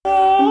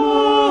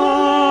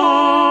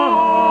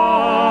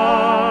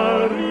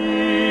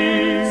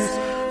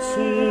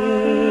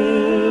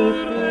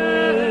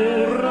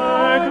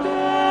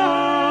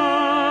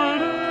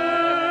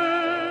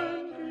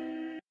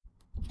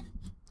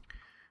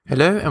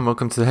Hello and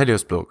welcome to the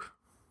Helios blog.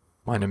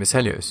 My name is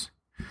Helios.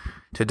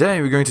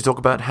 Today we're going to talk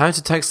about how to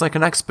text like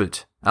an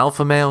expert,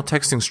 alpha male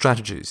texting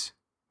strategies.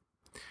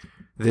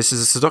 This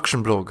is a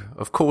seduction blog.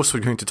 Of course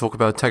we're going to talk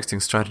about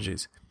texting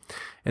strategies.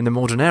 In the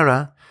modern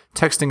era,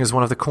 texting is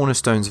one of the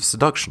cornerstones of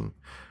seduction.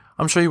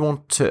 I'm sure you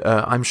want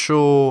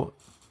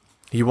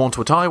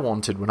what I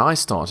wanted when I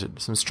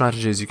started, some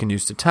strategies you can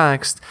use to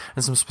text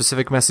and some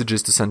specific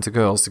messages to send to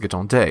girls to get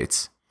on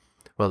dates.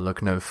 Well,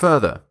 look no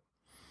further.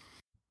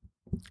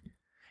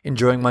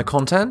 Enjoying my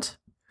content?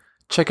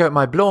 Check out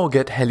my blog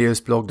at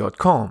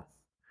heliosblog.com.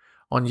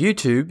 On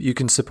YouTube, you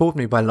can support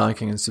me by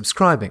liking and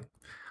subscribing.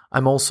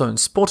 I'm also on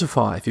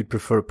Spotify if you'd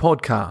prefer a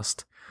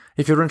podcast.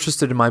 If you're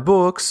interested in my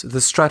books,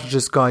 The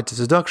Strategist's Guide to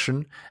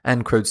Seduction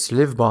and Quotes to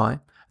Live By,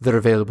 they're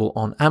available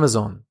on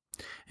Amazon.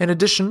 In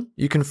addition,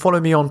 you can follow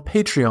me on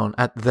Patreon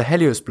at The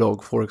Helios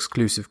Blog for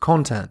exclusive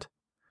content.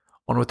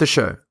 On with the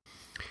show.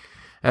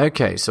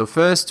 Okay, so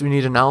first we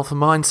need an alpha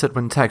mindset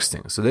when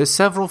texting. So there's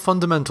several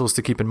fundamentals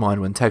to keep in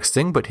mind when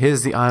texting, but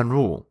here's the iron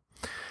rule.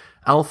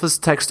 Alphas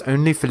text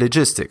only for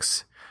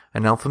logistics.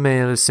 An alpha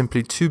male is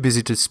simply too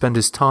busy to spend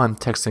his time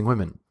texting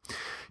women.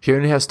 He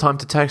only has time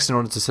to text in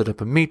order to set up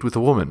a meet with a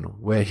woman,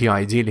 where he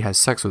ideally has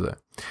sex with her.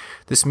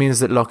 This means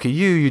that lucky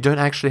you don't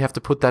actually have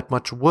to put that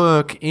much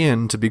work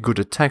in to be good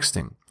at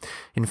texting.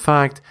 In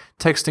fact,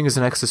 texting is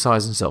an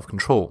exercise in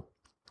self-control.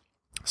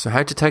 So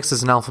how to text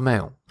as an alpha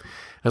male?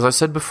 As I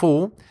said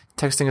before,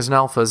 texting as an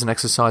alpha is an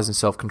exercise in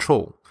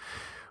self-control.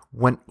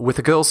 With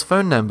a girl's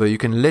phone number, you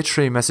can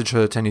literally message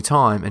her at any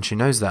time, and she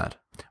knows that.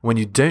 When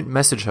you don't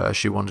message her,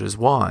 she wonders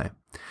why.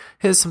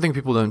 Here's something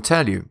people don't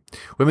tell you.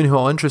 Women who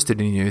are interested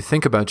in you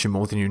think about you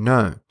more than you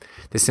know.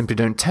 They simply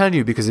don't tell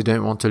you because they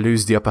don't want to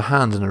lose the upper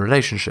hand in a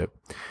relationship.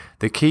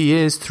 The key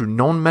is, through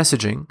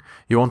non-messaging,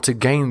 you want to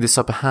gain this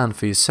upper hand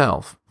for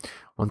yourself.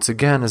 Once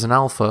again, as an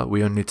alpha,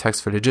 we only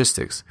text for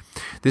logistics.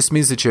 This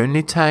means that you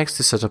only text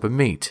to set up a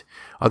meet.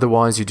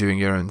 Otherwise, you're doing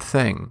your own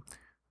thing.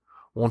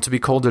 Want to be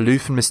called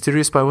aloof and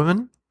mysterious by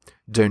women?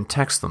 Don't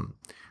text them.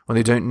 When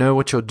they don't know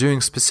what you're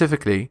doing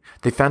specifically,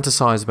 they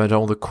fantasize about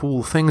all the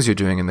cool things you're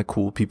doing and the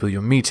cool people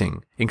you're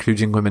meeting,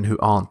 including women who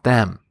aren't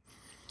them.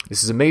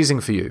 This is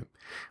amazing for you.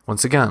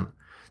 Once again,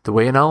 the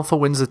way an alpha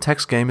wins the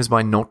text game is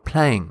by not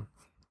playing.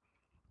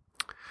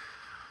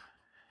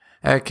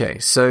 Okay,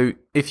 so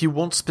if you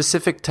want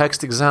specific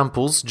text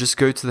examples, just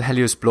go to the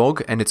Helios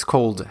blog, and it's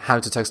called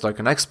How to Text Like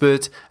an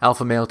Expert,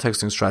 Alpha Male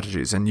Texting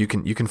Strategies, and you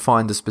can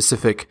find the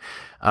specific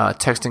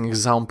texting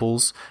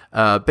examples.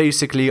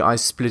 Basically, I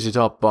split it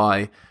up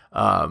by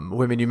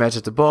women you met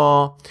at the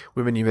bar,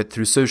 women you met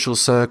through social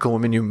circle,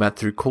 women you met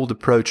through cold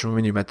approach, and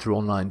women you met through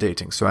online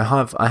dating. So I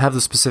have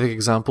the specific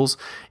examples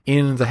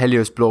in the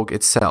Helios blog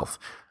itself.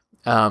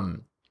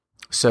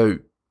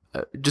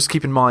 Just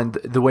keep in mind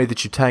the way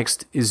that you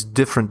text is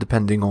different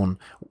depending on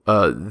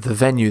the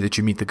venue that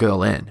you meet the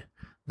girl in.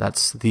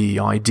 That's the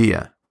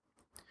idea.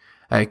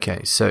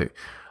 Okay, so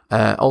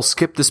I'll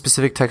skip the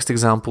specific text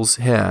examples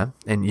here,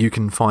 and you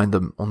can find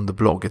them on the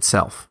blog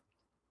itself.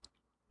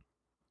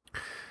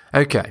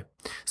 Okay,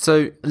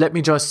 so let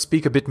me just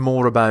speak a bit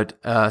more about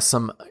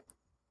some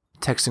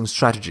texting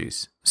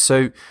strategies.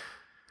 So,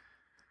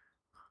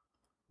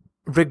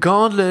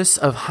 regardless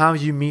of how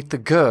you meet the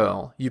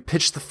girl, you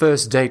pitch the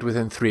first date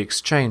within 3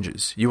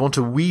 exchanges. You want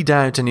to weed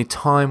out any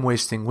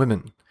time-wasting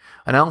women.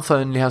 An alpha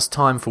only has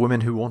time for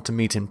women who want to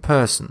meet in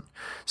person.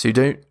 So you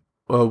don't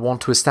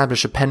want to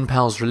establish a pen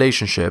pals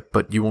relationship,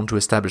 but you want to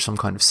establish some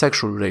kind of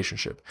sexual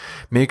relationship.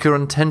 Make your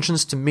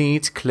intentions to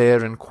meet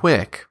clear and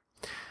quick.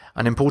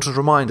 An important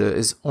reminder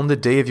is on the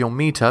day of your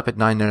meetup at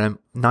 9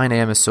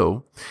 a.m. or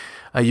so,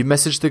 you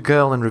message the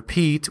girl and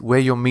repeat where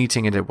you're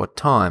meeting and at what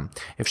time.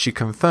 If she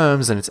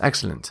confirms, then it's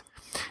excellent.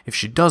 If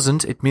she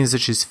doesn't, it means that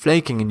she's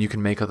flaking and you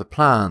can make other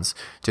plans.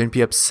 Don't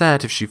be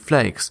upset if she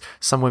flakes.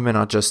 Some women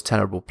are just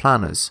terrible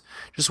planners.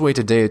 Just wait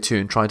a day or two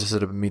and try to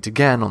set up a meet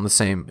again on the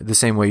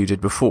same way you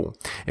did before.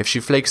 If she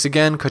flakes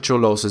again, cut your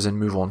losses and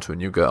move on to a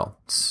new girl.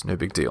 It's no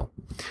big deal.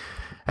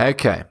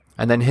 Okay,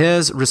 and then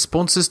here's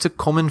responses to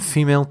common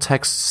female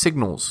text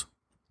signals.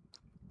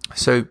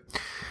 So,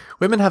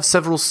 women have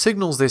several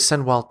signals they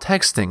send while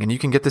texting, and you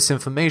can get this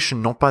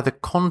information not by the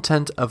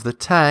content of the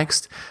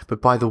text,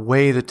 but by the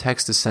way the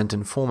text is sent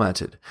and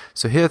formatted.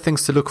 So here are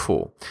things to look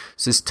for.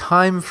 So this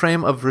time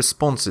frame of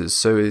responses.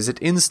 So is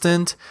it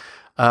instant,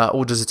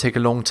 or does it take a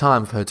long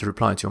time for her to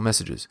reply to your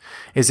messages?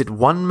 Is it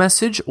one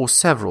message or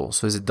several?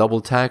 So is it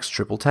double text,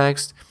 triple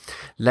text?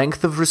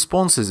 Length of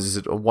responses. Is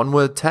it a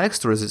one-word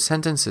text or is it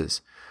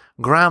sentences?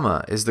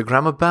 Grammar. Is the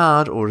grammar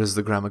bad or is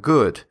the grammar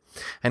good?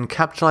 And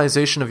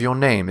capitalization of your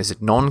name, is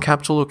it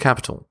non-capital or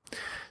capital?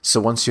 So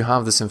once you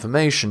have this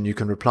information, you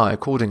can reply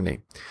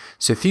accordingly.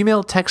 So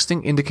female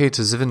texting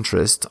indicators of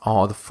interest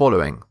are the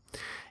following.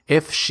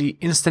 If she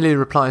instantly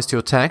replies to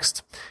your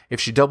text, if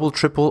she double,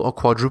 triple, or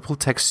quadruple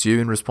texts you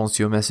in response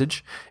to your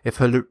message, if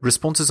her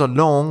responses are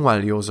long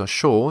while yours are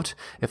short,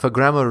 if her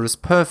grammar is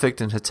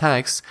perfect in her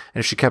text, and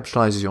if she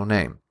capitalizes your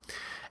name.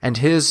 And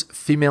here's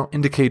female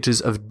indicators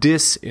of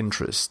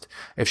disinterest.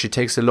 If she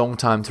takes a long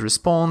time to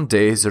respond,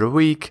 days or a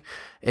week,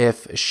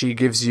 If she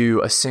gives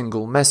you a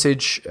single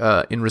message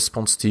in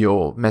response to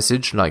your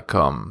message, like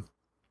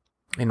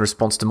in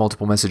response to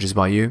multiple messages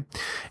by you,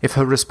 if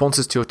her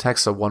responses to your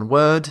text are one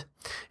word,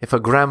 if her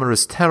grammar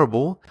is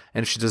terrible,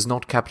 and if she does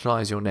not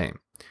capitalize your name.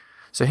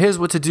 So here's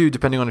what to do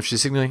depending on if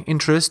she's signaling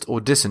interest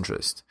or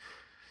disinterest.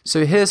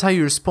 So here's how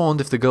you respond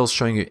if the girl's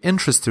showing you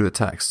interest through a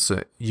text.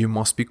 So you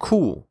must be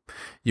cool.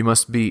 You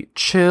must be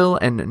chill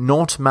and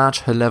not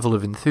match her level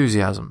of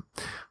enthusiasm.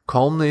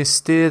 Calmly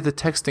steer the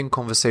texting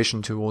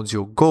conversation towards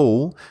your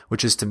goal,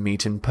 which is to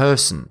meet in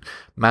person.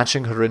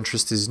 Matching her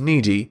interest is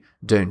needy.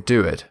 Don't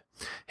do it.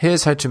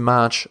 Here's how to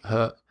match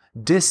her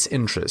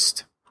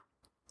disinterest.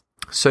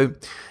 So,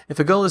 if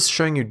a girl is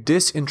showing you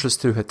disinterest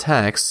through her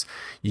texts,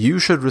 you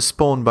should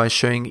respond by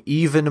showing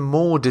even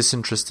more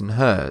disinterest in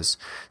hers.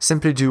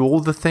 Simply do all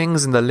the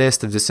things in the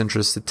list of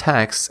disinterested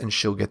texts and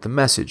she'll get the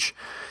message.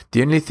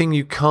 The only thing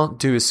you can't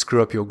do is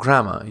screw up your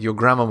grammar. Your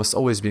grammar must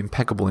always be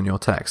impeccable in your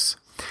texts.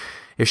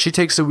 If she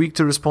takes a week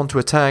to respond to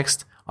a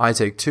text, I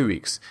take 2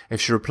 weeks. If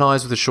she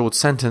replies with a short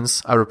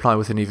sentence, I reply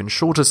with an even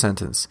shorter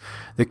sentence.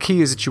 The key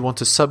is that you want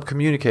to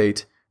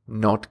sub-communicate,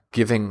 not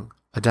giving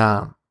a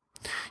damn.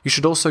 You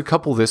should also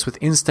couple this with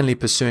instantly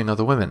pursuing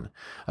other women.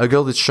 A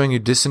girl that's showing you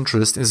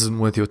disinterest isn't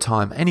worth your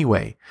time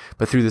anyway,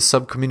 but through the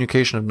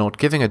sub-communication of not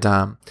giving a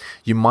damn,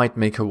 you might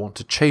make her want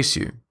to chase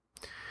you.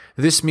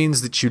 This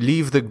means that you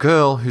leave the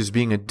girl who's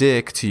being a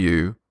dick to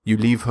you, you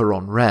leave her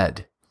on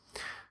red.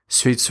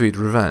 Sweet, sweet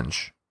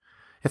revenge.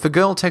 If a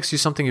girl texts you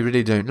something you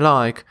really don't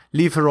like,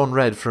 leave her on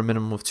red for a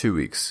minimum of 2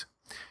 weeks.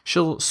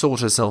 She'll sort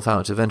herself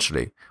out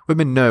eventually.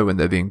 Women know when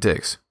they're being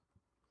dicks.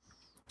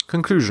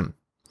 Conclusion.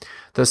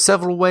 There are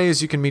several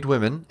ways you can meet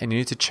women, and you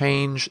need to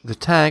change the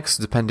text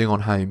depending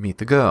on how you meet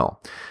the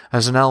girl.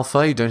 As an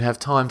alpha, you don't have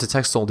time to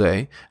text all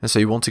day, and so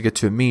you want to get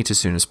to a meet as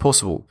soon as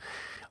possible.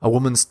 A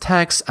woman's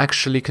texts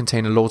actually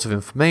contain a lot of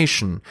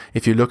information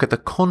if you look at the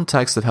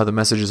context of how the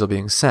messages are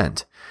being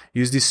sent.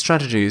 Use these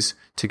strategies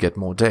to get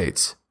more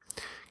dates.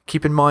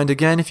 Keep in mind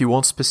again, if you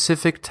want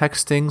specific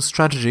texting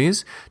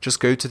strategies, just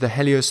go to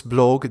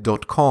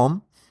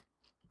theheliosblog.com,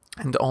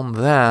 and on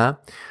there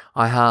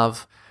I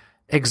have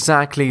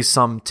exactly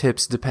some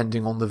tips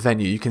depending on the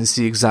venue. You can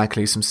see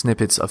exactly some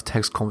snippets of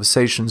text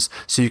conversations,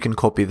 so you can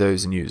copy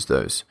those and use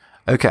those.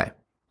 Okay.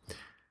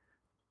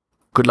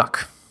 Good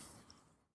luck.